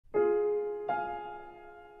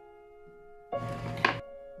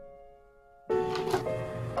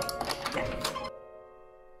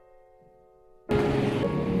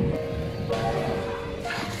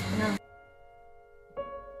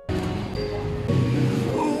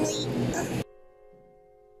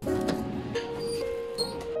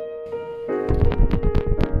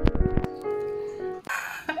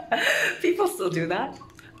still do that.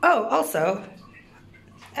 Oh, also,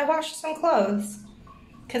 I washed some clothes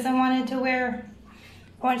because I wanted to wear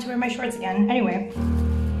my shorts again. Anyway.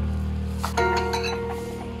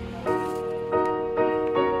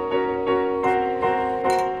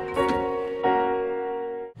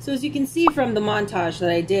 So as you can see from the montage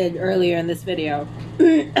that I did earlier in this video,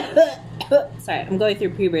 sorry, I'm going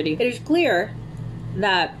through puberty. It is clear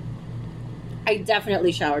that I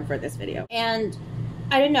definitely showered for this video. And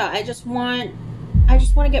I don't know, I just want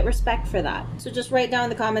to get respect for that. So just write down in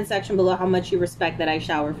the comment section below how much you respect that I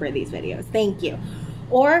shower for these videos. Thank you.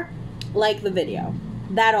 Or like the video.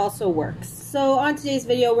 That also works. So on today's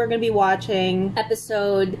video, we're going to be watching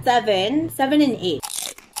episode 7 and 8.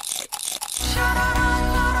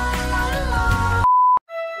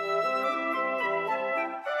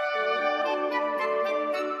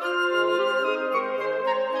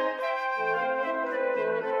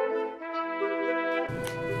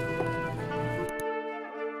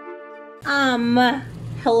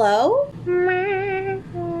 Hello?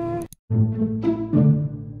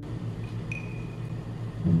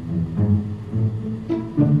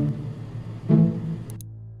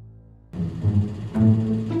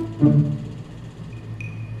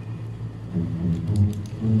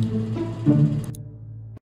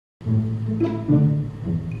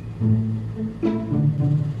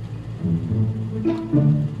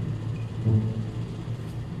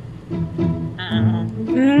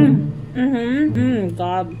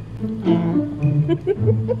 God.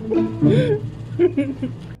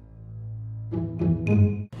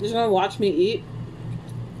 Just gonna watch me eat?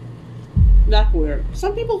 That's weird.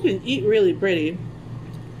 Some people can eat really pretty.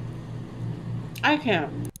 I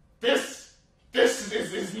can't. This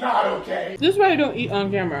is not okay. This is why I don't eat on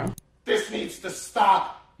camera. This needs to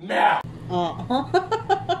stop now.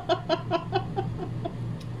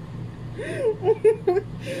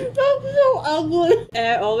 That's so ugly. And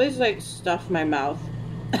I always like stuff my mouth.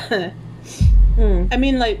 I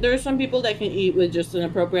mean, like, there are some people that can eat with just an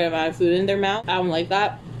appropriate amount of food in their mouth. I don't like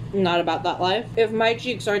that. I'm not about that life. If my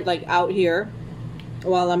cheeks aren't like out here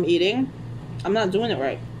while I'm eating, I'm not doing it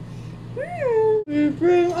right. There's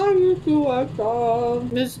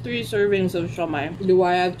 3 servings of shawmai. Do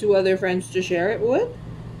I have 2 other friends to share it with?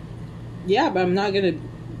 Yeah, but I'm not gonna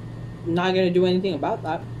do anything about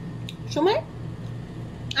that. Shawmai?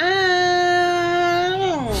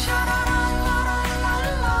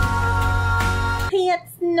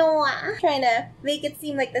 It's Noah. Trying to make it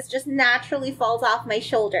seem like this just naturally falls off my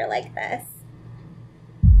shoulder like this.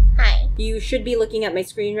 Hi. You should be looking at my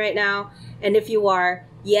screen right now, and if you are,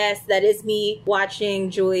 yes, that is me watching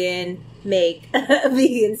Julian make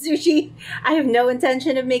vegan sushi. I have no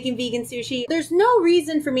intention of making vegan sushi. There's no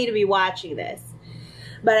reason for me to be watching this,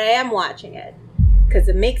 but I am watching it because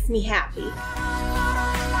it makes me happy.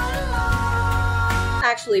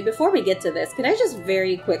 Actually, before we get to this, can I just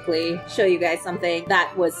very quickly show you guys something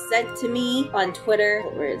that was sent to me on Twitter?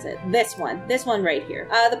 Where is it? This one right here.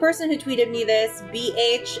 The person who tweeted me this,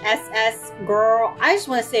 BHSS girl. I just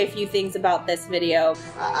want to say a few things about this video.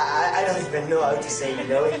 I don't even know how to say, you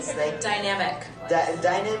know, it's like... Dynamic.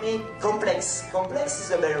 Dynamic, complex. Complex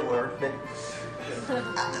is a better word, but...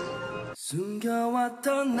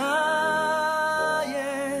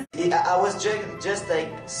 I was just like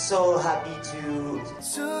so happy to.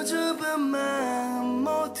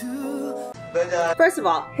 But first of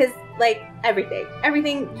all, his like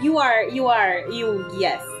everything, you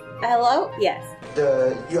yes. Hello, yes.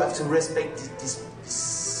 You have to respect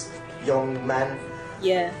this young man.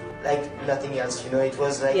 Yeah. Like nothing else, you know. It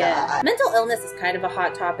was like mental illness is kind of a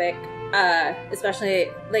hot topic.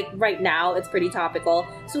 Especially like right now, it's pretty topical.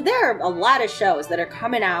 So there are a lot of shows that are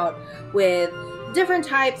coming out with different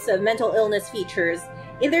types of mental illness features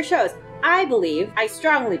in their shows. I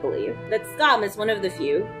strongly believe that Skam is one of the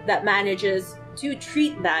few that manages to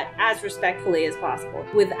treat that as respectfully as possible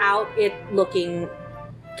without it looking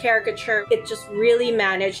caricature. It just really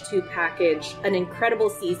managed to package an incredible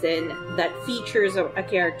season that features a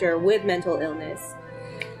character with mental illness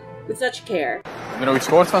with such care. Heb je nog iets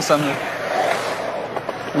gehoord van Sander?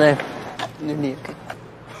 Nee, nu niet.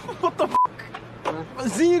 What the fuck?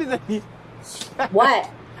 Wat zie je dat niet? What?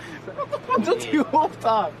 Wat doet je hoofd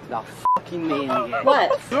aan? Nou, fucking mening.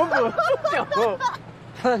 What?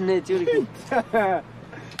 Nee, tuurlijk niet.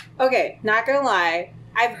 Okay, not gonna lie.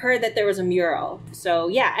 I've heard that there was a mural. So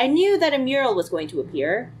yeah, I knew that a mural was going to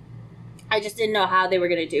appear. I just didn't know how they were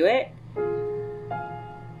going to do it.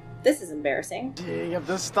 This is embarrassing. Je hebt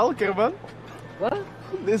een stalker, man. Wat?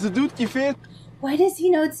 Deze dude kiffeert. Why does he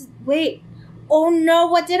know it's... Wait. Oh no,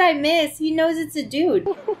 what did I miss? He knows it's a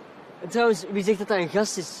dude. Trouwens, wie zegt dat dat een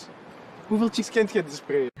gast is? Hoeveel chicks kent je die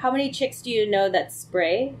spray? How many chicks do you know that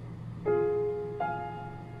spray?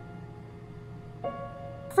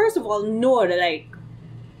 First of all, no, like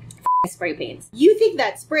spray paints. You think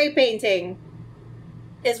that spray painting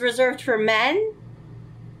is reserved for men?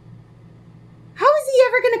 How is he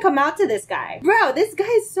ever gonna come out to this guy? Bro, this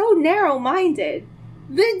guy is so narrow-minded.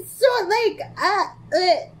 It's so like,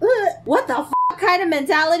 what the f kind of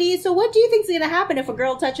mentality? So what do you think's gonna happen if a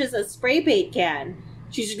girl touches a spray paint can?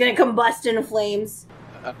 She's just gonna combust into flames.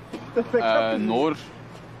 Noor.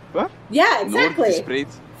 Wat? Yeah, exactly. Noor gespreid.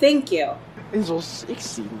 Thank you. En zoals ik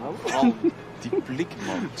zie, man. Oh, die blik,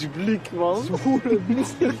 man. Die blik, man.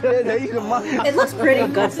 Deze man. It looks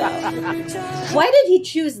pretty good though. Why did he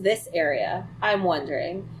choose this area? I'm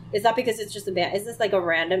wondering. Is that because it's just is this like a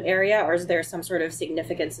random area, or is there some sort of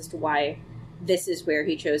significance as to why this is where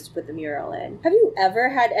he chose to put the mural in? Have you ever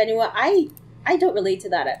had anyone? I don't relate to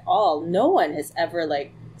that at all. No one has ever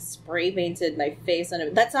like spray painted my face on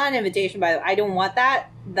it. That's not an invitation, by the way. I don't want that.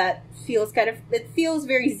 That feels it feels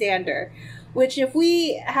very Xander. Which, if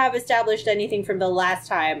we have established anything from the last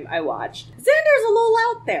time I watched, Xander's a little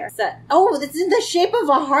out there. So, oh, it's in the shape of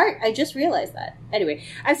a heart. I just realized that. Anyway,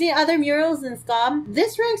 I've seen other murals in Skam.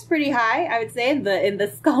 This ranks pretty high, I would say, in the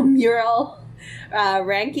Skam mural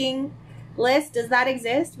ranking list. Does that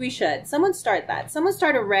exist? We should. Someone start that. Someone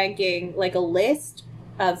start a ranking, like a list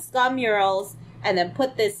of Skam murals, and then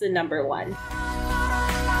put this in number 1.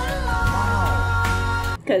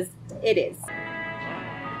 Because it is.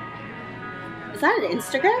 Is that an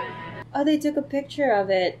Instagram? Oh, they took a picture of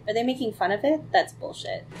it. Are they making fun of it? That's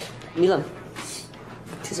bullshit. Milan,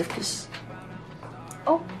 het is even...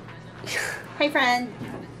 Oh. Hi, friend.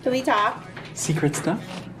 Can we talk? Secret stuff?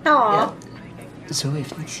 Aw. Ja. Zo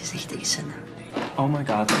heeft niks gezegd tegen Senna. Oh my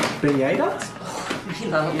god. Ben jij dat?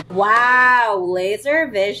 Milan. Wow, laser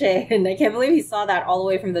vision. I can't believe he saw that all the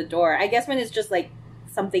way from the door. I guess when it's just like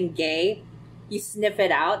something gay, you sniff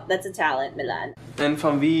it out. That's a talent, Milan. En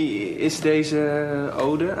van wie is deze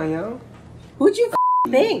ode aan jou? Who'd you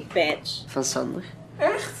think, bitch? Van Sander.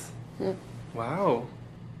 Echt? Ja. Wauw.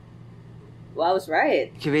 Well, I was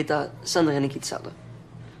right. Je weet dat Sander en ik iets hadden.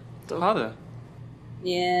 Toch? Hadden?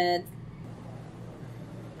 Yeah.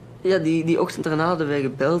 Ja, die ochtend daarna hadden wij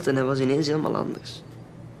gebeld en hij was ineens helemaal anders.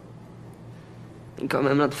 Ik kwam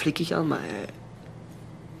hem naar de flikken gaan, maar hij...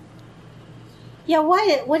 Yeah,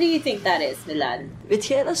 what do you think that is, Milan? Weet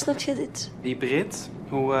jij dat? Snap jij dit? Die Brit,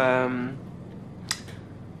 hoe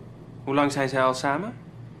lang zijn zij al samen?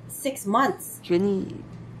 6 months. Ik weet niet,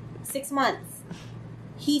 6 months.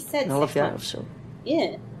 He said een half 6 jaar months. of zo.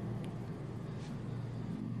 Yeah.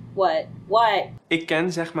 What? Ik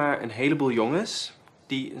ken zeg maar een heleboel jongens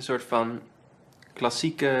die een soort van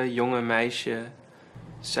klassieke jonge meisje,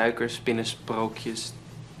 suikerspinnensprookjes,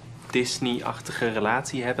 Disney-achtige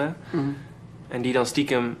relatie hebben. Mhm. En die dan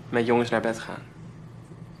stiekem met jongens naar bed gaan.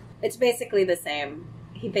 It's basically the same.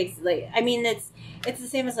 He thinks like, I mean, it's the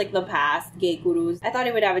same as like the past gay gurus. I thought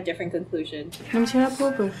he would have a different conclusion. Noemt je dat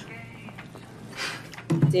proper?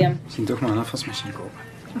 Damn. Misschien toch nog een afwasmachine kopen.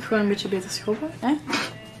 Of gewoon een beetje beter schrobben, hè?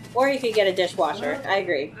 Or you could get a dishwasher. I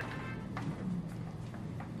agree.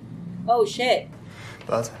 Oh shit.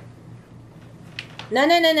 Wat? No.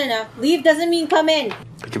 Leave doesn't mean come in.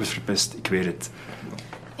 Ik heb het verpest, ik weet het.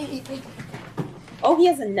 Oh, he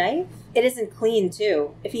has a knife? It isn't clean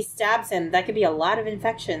too. If he stabs him, that could be a lot of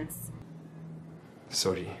infections.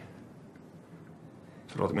 Sorry.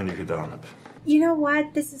 Voor wat ik met u gedaan heb. You know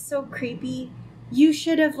what? This is so creepy. You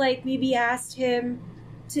should have like maybe asked him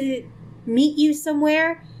to meet you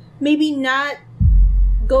somewhere. Maybe not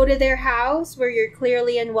go to their house where you're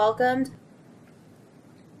clearly unwelcomed.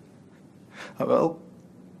 Ah, wel.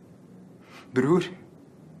 Broer.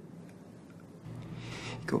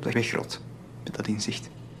 Ik hoop dat je wegrot. Met dat inzicht.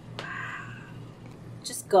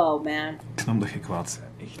 Just go, man. Ik snap dat je kwaad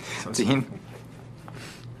bent. Echt. Tegen.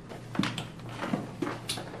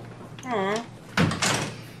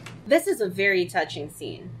 This is a very touching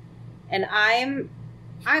scene. And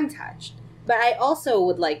I'm touched. But I also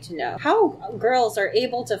would like to know how girls are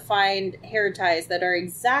able to find hair ties that are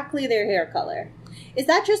exactly their hair color. Is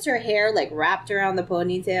that just her hair, like, wrapped around the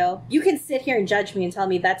ponytail? You can sit here and judge me and tell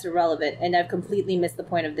me that's irrelevant and I've completely missed the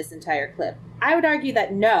point of this entire clip. I would argue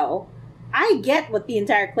that no, I get what the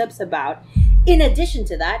entire clip's about. In addition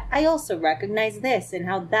to that, I also recognize this and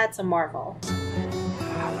how that's a marvel.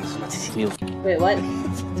 Wait, what?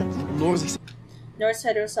 Noor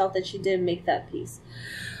said herself that she didn't make that piece.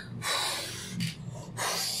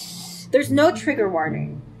 There's no trigger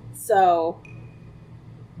warning, so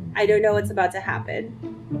I don't know what's about to happen.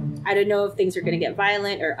 I don't know if things are going to get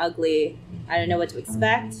violent or ugly. I don't know what to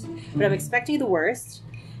expect, but I'm expecting the worst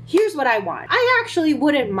Here's what I want. I actually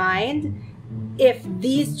wouldn't mind if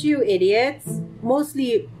these two idiots,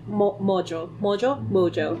 mostly Mojo,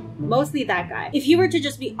 mostly that guy, if he were to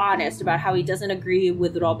just be honest about how he doesn't agree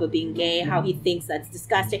with Robbe being gay, how he thinks that's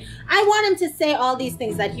disgusting. I want him to say all these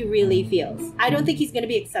things that he really feels. I don't think he's going to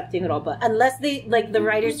be accepting Robbe unless they, like, the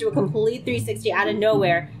writers do a complete 360 out of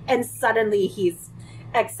nowhere and suddenly he's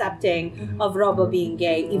accepting of Robbe being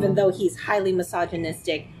gay, even though he's highly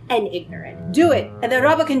misogynistic and ignorant. Do it, and then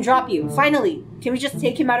Robbe can drop you. Finally, can we just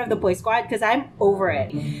take him out of the boy squad? Because I'm over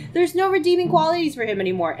it. There's no redeeming qualities for him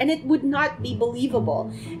anymore, and it would not be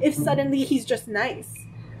believable if suddenly he's just nice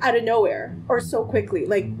out of nowhere or so quickly.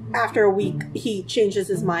 Like after a week, he changes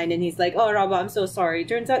his mind and he's like, "Oh, Robbe, I'm so sorry."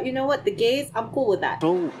 Turns out, you know what? The gays, I'm cool with that.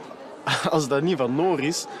 Zo, als dat niet van Noor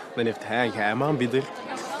is, dan heeft hij een geheim aanbieder.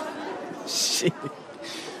 Shit.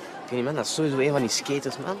 Ik weet niet, man, dat is sowieso een van die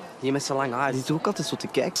skaters, man. Die met zijn lang haar. Die is ook altijd zo te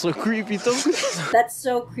kijken. Zo creepy toch? That's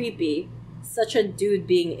so creepy. Such a dude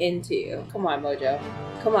being into you. Come on, Mojo.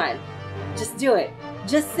 Come on. Just do it.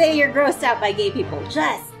 Just say you're grossed out by gay people.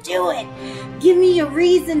 Just do it. Give me a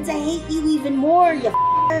reason to hate you even more, you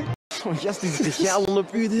f***er. Zo'n gast die zit te galen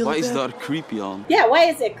op u de hele Wat is tijd. daar creepy aan? Yeah,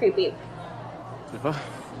 why is it creepy? Wat?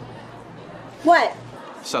 What?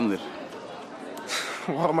 Sander.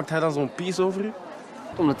 Waarom maakt hij dan zo'n piece over u?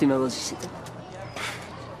 Omdat hij mij wil zien zitten.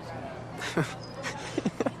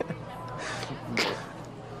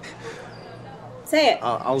 Say it.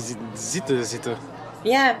 Als hij zitten.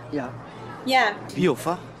 Yeah. Ja. Yeah. Wie of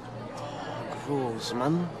wat? Gross,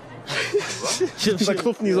 man. Dat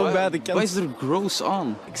klopt niet zo bij de Wat kant. is er gross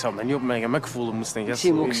aan? Ik zou me niet op mijn gemak voelen moest een Ik gast zie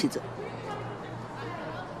hem zo- ook zitten.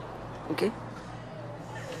 Oké.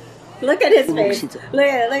 Look at his Look face. at it.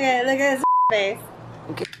 Look at his face.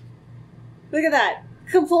 Okay. Look at that.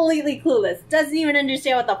 Completely clueless. Doesn't even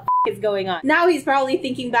understand what the f is going on. Now he's probably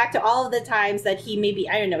thinking back to all of the times that he maybe,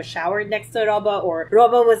 I don't know, showered next to Robbe, or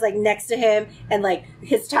Robbe was like next to him and like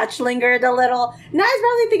his touch lingered a little. Now he's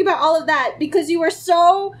probably thinking about all of that because you were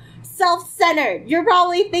so self-centered. You're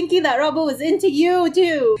probably thinking that Robbe was into you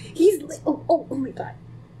too. He's like, oh my god.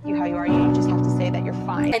 You how you are, you just have to say that you're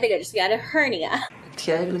fine. I think I just got a hernia. Heb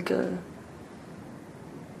je eigenlijk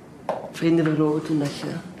vrienden verloren toen dat je...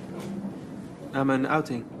 Na mijn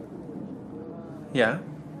outing. Ja.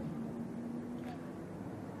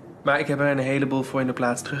 Maar ik heb er een heleboel voor in de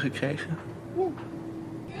plaats teruggekregen. Doe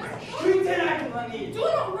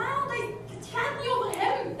normaal, het gaat niet over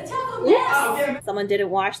hem. Het gaat over mij. Someone didn't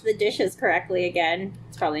wash the dishes correctly again.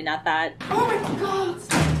 It's probably not that. Oh my god.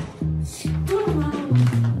 Doe normaal.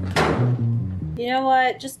 You know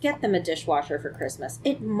what? Just get them a dishwasher for Christmas.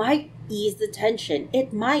 It might ease the tension.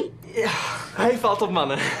 It might. Hij valt op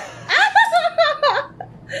mannen.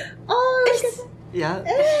 Oh, echt? Ja,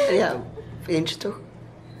 ja, eentje toch?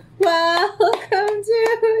 Welcome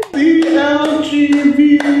to the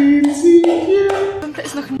LGBT. Het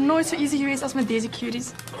is nog nooit zo easy geweest als met deze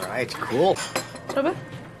cuties. Alright, cool. Robbe?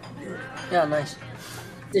 Ja, nice.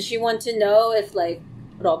 Does she want to know if, like,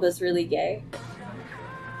 Robbe's really gay?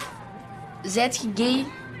 Zijt je gay?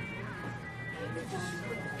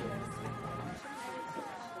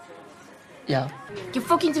 Ja. Ik heb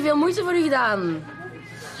fucking te veel moeite voor u gedaan.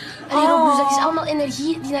 Allee, Rob, dus dat is allemaal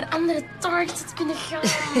energie die naar andere targets kunnen gaan.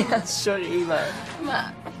 Ja, sorry,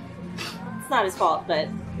 maar... It's not his fault, but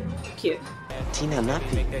cute. Tina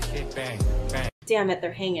Nappy. Damn it,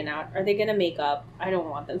 they're hanging out. Are they gonna make up? I don't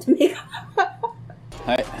want them to make up.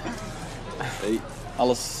 Hey. Hey,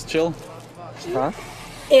 alles chill? Ja?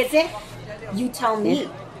 Is it? You tell me.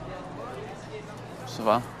 Ça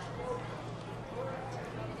va?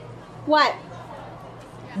 What?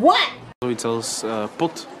 What? Zoiets als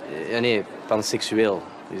pot. Ja, nee, panseksueel.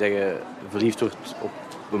 Die zeggen verliefd wordt op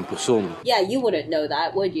een persoon. Yeah, you wouldn't know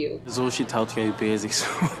that, would you? Zo shit houdt jij je bezig. Zo.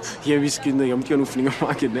 Geen wiskunde, je moet geen oefeningen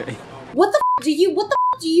maken, nee. What the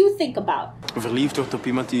do you think about? Verliefd wordt op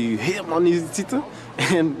iemand die je helemaal niet ziet zitten.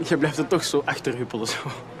 En je blijft er toch zo achterhuppelen. Zo.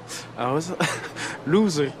 Ah, wat is dat?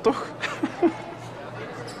 Loser, toch?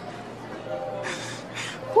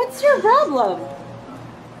 What's your problem?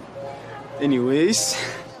 Anyways.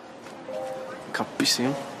 Ik ga pissen,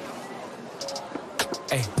 joh.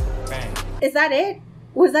 Is that it?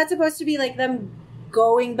 Was that supposed to be like them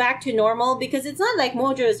going back to normal? Because it's not like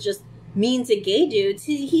Mojo is just mean to gay dudes.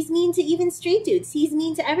 He's mean to even straight dudes. He's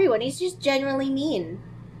mean to everyone. He's just generally mean.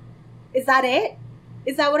 Is that it?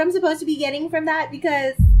 Is that what I'm supposed to be getting from that?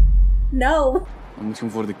 Because no. Dan moet je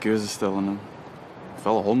hem voor de keuze stellen. Hè.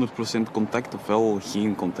 Ofwel 100% contact, ofwel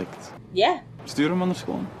geen contact. Yeah. Stuur hem anders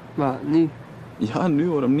gewoon. Maar nu? Ja, nu,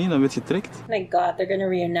 waarom niet? Dan weet je direct. My god, they're gonna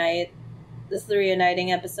reunite. This is the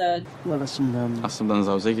reuniting episode. Wel, als hem dan... Als ze dan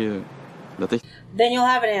zou zeggen, Dat echt... Then you'll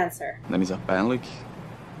have an answer. Dan is dat pijnlijk.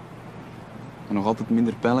 En nog altijd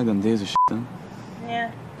minder pijnlijk dan deze shit, hè. Yeah.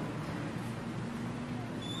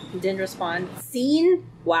 Didn't respond. Scene?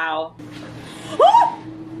 Wow.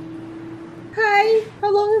 Hi!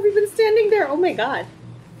 How long have you been standing there? Oh my god.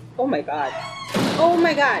 Oh my god. Oh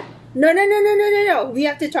my god. No, no, no, no, no, no, no. We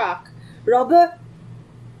have to talk. Robbe?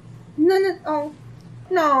 No, no, oh.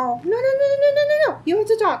 No. No, no, no, no, no, no, no. You have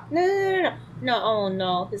to talk. No, no, no, no, no. No, oh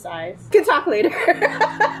no, his eyes. Can talk later.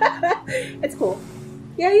 It's cool.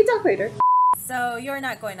 Yeah, you talk later. So you're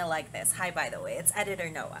not going to like this. Hi, by the way. It's editor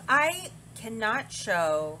Noah. I cannot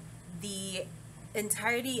show the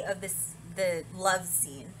entirety of the love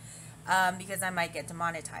scene because I might get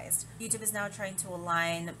demonetized. YouTube is now trying to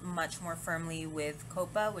align much more firmly with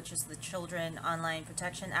COPPA, which is the Children Online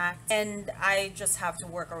Protection Act, and I just have to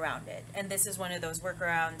work around it. And this is one of those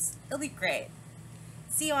workarounds. It'll be great.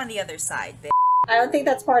 See you on the other side, bitch. I don't think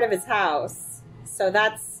that's part of his house, so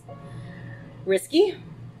that's risky.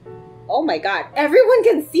 Oh my god. Everyone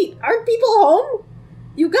can see. Aren't people home?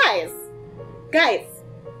 You guys. Guys.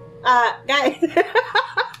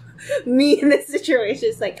 Me in this situation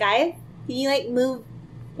is like, guys, can you like move,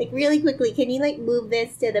 like really quickly, can you like move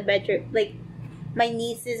this to the bedroom? Like, my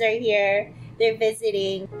nieces are here. They're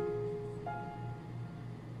visiting.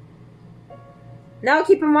 No,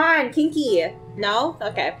 keep them on. Kinky. No?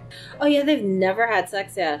 Okay. Oh yeah, they've never had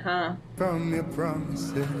sex yet, huh? From your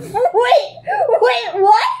promises. Wait,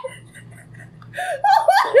 what?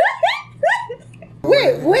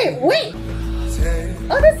 Wait.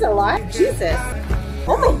 Oh, that's a lot. Jesus.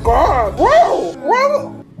 Oh my god. Whoa.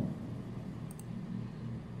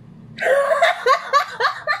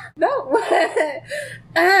 No.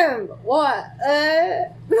 What?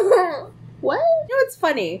 What? You know what's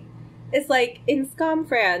funny? It's like in Skam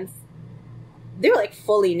France, they're like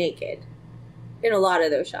fully naked in a lot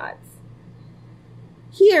of those shots.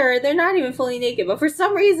 Here, they're not even fully naked, but for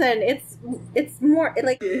some reason, it's more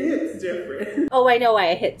like it hits different. Oh, I know why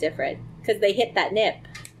it hit different, because they hit that nip.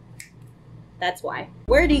 That's why.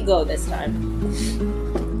 Where did he go this time?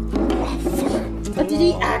 But did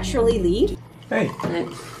he actually leave? Hey,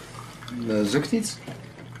 zoekt iets?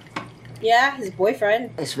 Yeah, his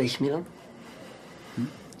boyfriend. Hij is weg, Milan.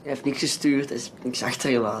 Hij heeft niks gestuurd, hij is niks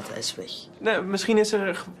achtergelaten, hij is weg. Nee, misschien is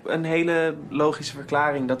er een hele logische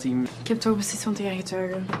verklaring dat hij... Ik heb toch beslist om te gaan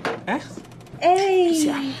getuigen. Echt? Hey! Dus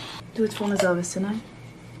ja, doe het voor mezelf eens, hè.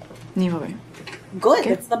 Niet voor u. Good,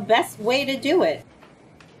 okay. It's the best way to do it.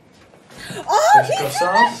 Oh,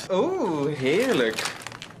 croissants. Oeh, heerlijk.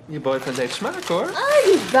 Je boyfriend heeft smaak, hoor. Oh,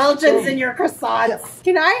 you Belgians and your croissants.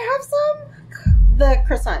 Can I have some? The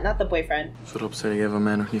croissant, not the boyfriend. Voorop zeg jij van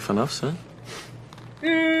mij nog niet vanaf, hè?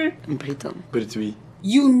 Een Brit dan. Brit wie?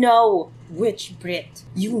 You know which Brit.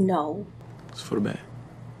 You know. Dat is voorbij.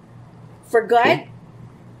 For good?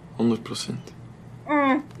 100%.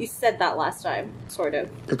 You said that last time, sort of.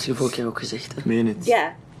 Dat heb je vorige keer ook gezegd, hè? Meen het.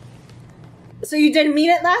 Yeah. So you didn't mean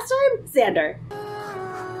it last time? Xander.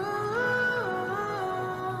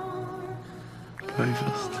 Hou je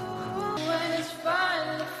vast.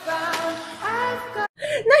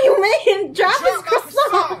 No, you made him drop his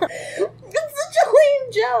croissant. It's such a lame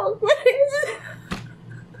joke.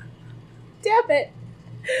 Damn it.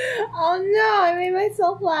 Oh no, I made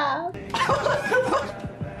myself laugh.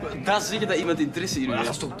 Dat zeggen dat iemand interesse in u heeft.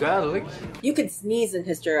 Dat is toch duidelijk? You could sneeze in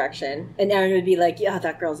his direction, and Aaron would be like, yeah,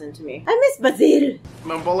 that girl's into me. I miss Basil.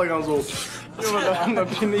 Mijn ballen gaan zo.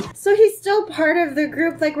 So he's still part of the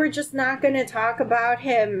group, like we're just not gonna talk about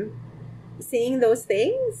him seeing those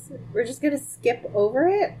things? We're just gonna skip over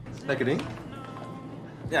it? Lekker ding.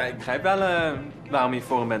 Ja, ik begrijp wel waarom je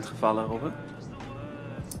voor hem bent gevallen, Robbe.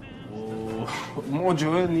 Oh,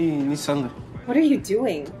 mojo, niet Sander. What are you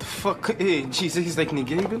doing? The fuck? Hey, zeg eens dat ik niet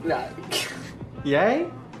gay ben? Ja. Jij?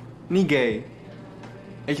 Niet gay.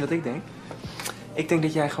 Weet je wat ik denk? Ik denk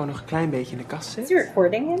dat jij gewoon nog een klein beetje in de kast zit. Is he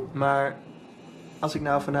recording him? Maar als ik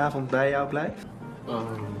nou vanavond bij jou blijf...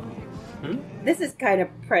 This is kind of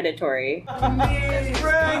predatory.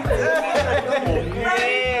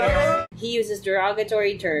 He uses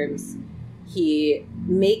derogatory terms. He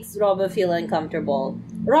makes Robbe feel uncomfortable.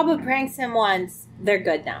 Robbe pranks him once. They're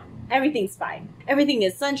good now. Everything's fine. Everything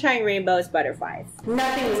is sunshine, rainbows, butterflies.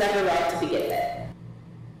 Nothing was ever right to begin with.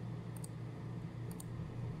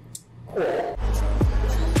 Cool.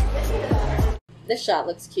 This shot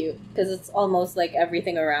looks cute because it's almost like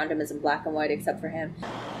everything around him is in black and white except for him.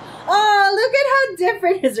 Oh, look at how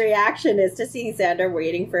different his reaction is to seeing Xander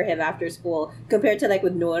waiting for him after school compared to like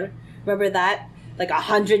with Noor. Remember that? Like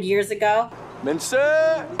 100 years ago? Mensen!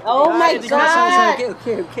 Oh my god!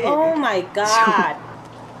 Okay. Oh my god!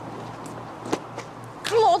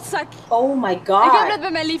 Klootzak. Oh my god. Ik heb net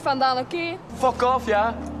bij mijn lief vandaan, oké? Fuck off,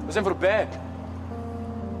 ja. We zijn voorbij.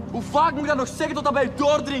 Hoe vaak moet ik dat nog zeggen tot dat bij je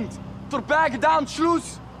doordringt? Voorbij gedaan, schloes.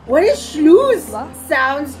 What is schloes?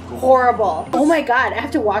 Sounds horrible. Oh my god, I have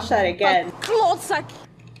to watch that again. Klootzak.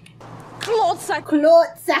 Klootzak.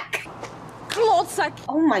 Klootzak. Klootzak.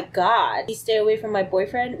 Oh my god. You stay away from my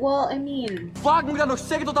boyfriend? Well, I mean... Vaak moet ik dat nog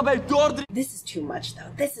zeggen tot dat bij je doordringt? This is too much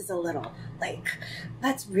though. This is a little, like,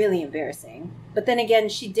 that's really embarrassing. But then again,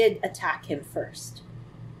 she did attack him first.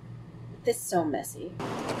 This is so messy.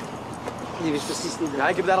 Die is precies niet. Ja,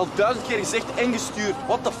 ik heb daar al 1000 keer gezegd en gestuurd.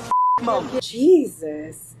 What the f***, man?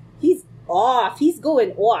 Jesus. He's off. He's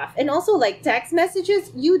going off. And also, like, text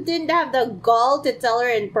messages, you didn't have the gall to tell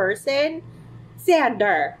her in person?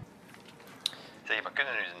 Sander. Zeg, maar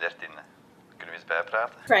kunnen we nu eens 13e? Kunnen we eens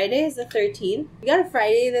bijpraten? Friday is the 13th. We got a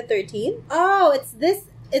Friday the 13th? Oh,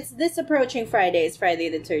 it's this approaching Friday is Friday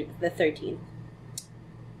the 13th.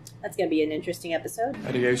 That's gonna be an interesting episode.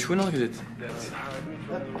 Heb jij je schoen al gezet?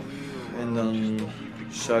 En dan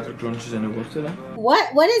suikerklontjes en een wortel.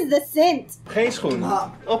 What is the scent? Geen schoen.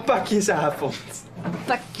 Op pakjesavond.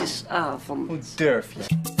 Pakjesavond. Hoe durf je?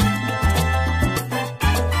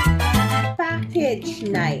 Package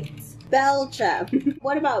night. Belgium.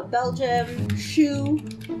 What about Belgium? Shoe,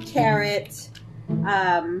 carrot,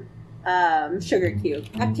 sugar cube.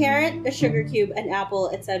 A carrot, a sugar cube, an apple,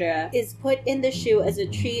 etc. is put in the shoe as a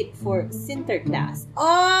treat for Sinterklaas.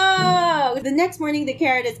 Oh! The next morning the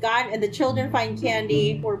carrot is gone and the children find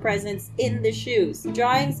candy or presents in the shoes.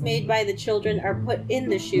 Drawings made by the children are put in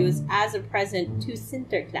the shoes as a present to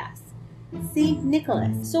Sinterklaas. St.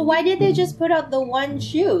 Nicholas. So why did they just put out the one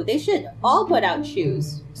shoe? They should all put out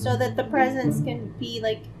shoes so that the presents can be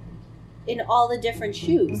like in all the different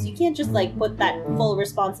shoes. You can't just like put that full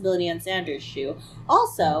responsibility on Sanders' shoe.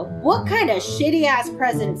 Also, what kind of shitty ass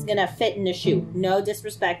present's gonna fit in a shoe? No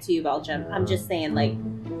disrespect to you, Belgium. I'm just saying, like,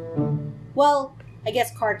 well, I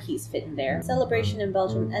guess car keys fit in there. Celebration in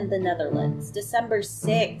Belgium and the Netherlands. December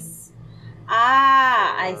 6th.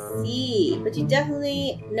 Ah, I see. But you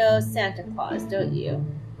definitely know Santa Claus, don't you?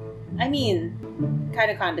 I mean,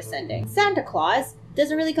 kind of condescending. Santa Claus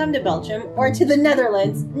doesn't really come to Belgium or to the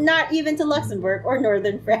Netherlands, not even to Luxembourg or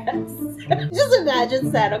Northern France. Just imagine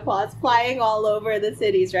Santa Claus flying all over the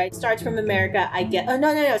cities, right? Starts from America, I get. Oh,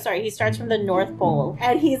 no, sorry. He starts from the North Pole.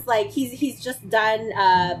 And he's like, he's just done,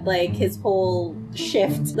 like, his whole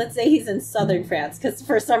shift. Let's say he's in Southern France, because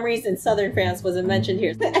for some reason Southern France wasn't mentioned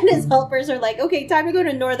here. And his helpers are like, okay, time to go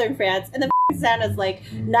to Northern France. And the Santa's like,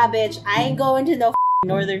 nah, bitch, I ain't going to no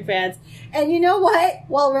Northern France. And you know what?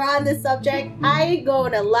 While we're on this subject, I ain't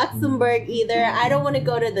going to Luxembourg either. I don't want to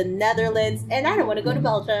go to the Netherlands, and I don't want to go to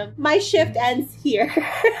Belgium. My shift ends here.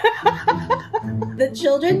 The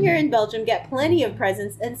children here in Belgium get plenty of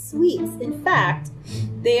presents and sweets. In fact,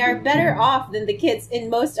 they are better off than the kids in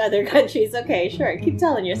most other countries. Okay, sure, keep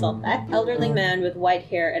telling yourself that. Elderly man with white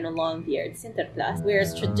hair and a long beard, Sinterklaas,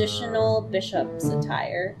 wears traditional bishop's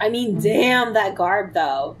attire. I mean, damn that garb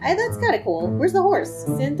though. That's kind of cool. Where's the horse?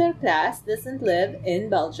 Sinterklaas doesn't live in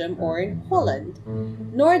Belgium or in Holland.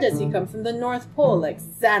 Nor does he come from the North Pole like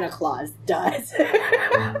Santa Claus does.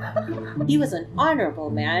 He was an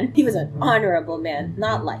honorable man. He was an honorable man,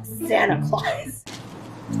 not like Santa Claus.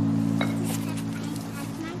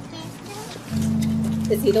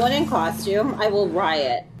 Is he the one in costume? I will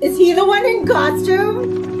riot. Is he the one in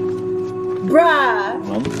costume? Bruh.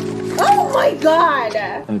 Want? Oh my god.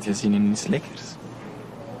 En heb je zin in iets lekkers?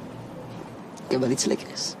 Ik heb wel iets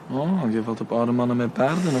lekkers. Oh, je valt op oude mannen met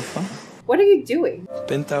paarden of wat? What are you doing?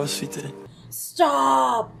 Penthouse zitten.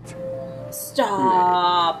 Stop.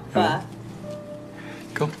 Stop. Ja.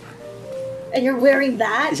 Kom. And you're wearing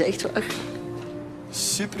that? Is echt waar?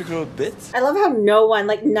 Super groot bed. I love how no one,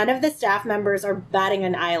 like none of the staff members are batting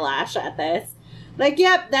an eyelash at this. Like,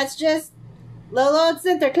 yep, that's just little old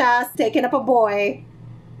Sinterklaas taking up a boy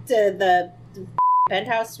to the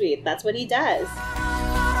penthouse suite. That's what he does.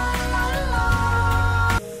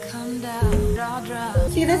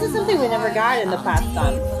 See, this is something we never got in the past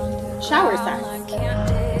shower sex.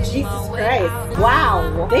 Jesus Christ.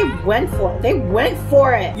 Wow. They went for it. They went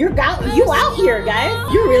for it. You out here,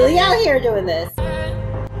 guys. You're really out here doing this.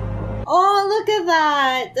 Oh, look at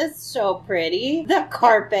that. That's so pretty. The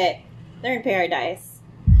carpet. They're in paradise.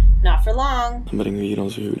 Not for long. Dan brengen we hier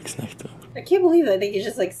onze huwelijksnacht over. I can't believe that they can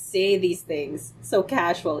just like say these things so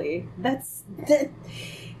casually. That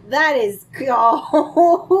is,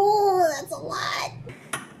 oh, that's a lot.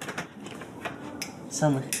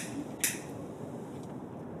 Sander.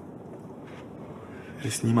 Er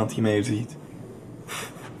is niemand die mij hier ziet.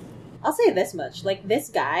 I'll say this much. Like, this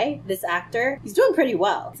guy, this actor, he's doing pretty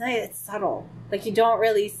well. It's subtle. Like, you don't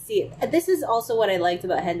really see it. And this is also what I liked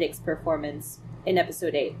about Hendrik's performance in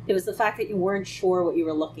episode 8. It was the fact that you weren't sure what you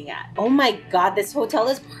were looking at. Oh my god, this hotel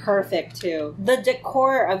is perfect too. The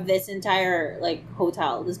decor of this entire, like,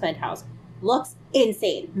 hotel, this penthouse, looks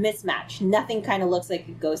insane. Mismatch. Nothing kind of looks like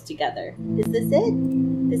it goes together. Is this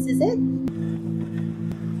it? This is it?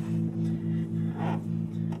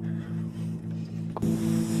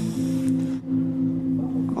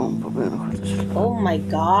 Oh my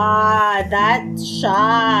god, that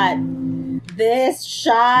shot. This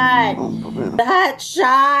shot. That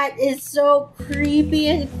shot is so creepy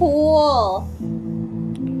and cool.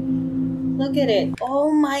 Look at it.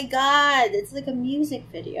 Oh my god, it's like a music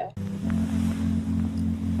video.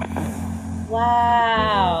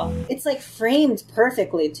 Wow. It's like framed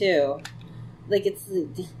perfectly too. Like it's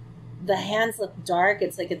the hands look dark.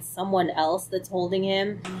 It's like it's someone else that's holding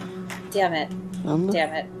him. Damn it.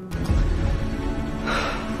 Damn it.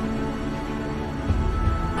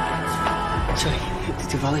 Sorry,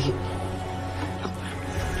 toevallig...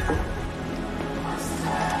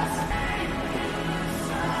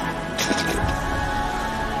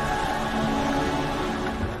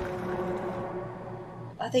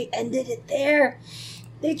 Oh, they ended it there.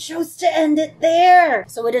 They chose to end it there.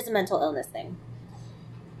 So it is a mental illness thing.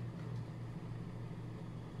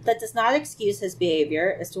 That does not excuse his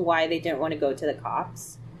behavior as to why they didn't want to go to the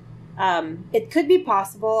cops. It could be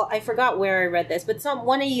possible. I forgot where I read this, but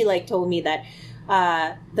one of you like told me that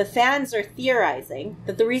the fans are theorizing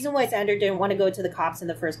that the reason why Xander didn't want to go to the cops in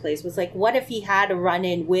the first place was like, what if he had a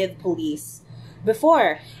run-in with police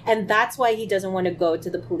before? And that's why he doesn't want to go to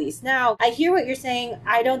the police. Now, I hear what you're saying.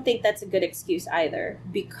 I don't think that's a good excuse either,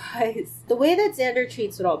 because the way that Xander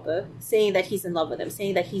treats Robbe, saying that he's in love with him,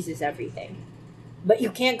 saying that he's his everything, but you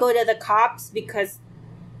can't go to the cops because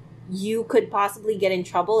you could possibly get in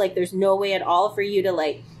trouble. Like, there's no way at all for you to,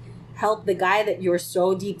 like, help the guy that you're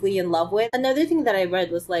so deeply in love with. Another thing that I read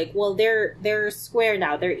was like, well, they're square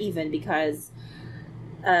now. They're even because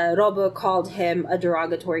Robbe called him a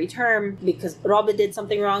derogatory term because Robbe did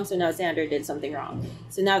something wrong, so now Xander did something wrong.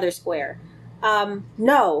 So now they're square.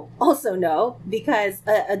 No. Also no, because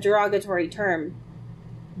a derogatory term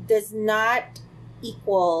does not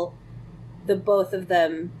equal the both of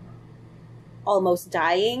them almost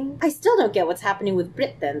dying. I still don't get what's happening with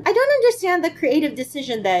Britt then. I don't understand the creative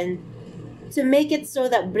decision then to make it so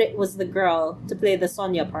that Britt was the girl to play the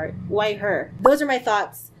Sonia part. Why her? Those are my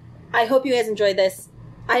thoughts. I hope you guys enjoyed this.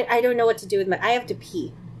 I don't know what to do with I have to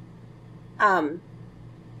pee.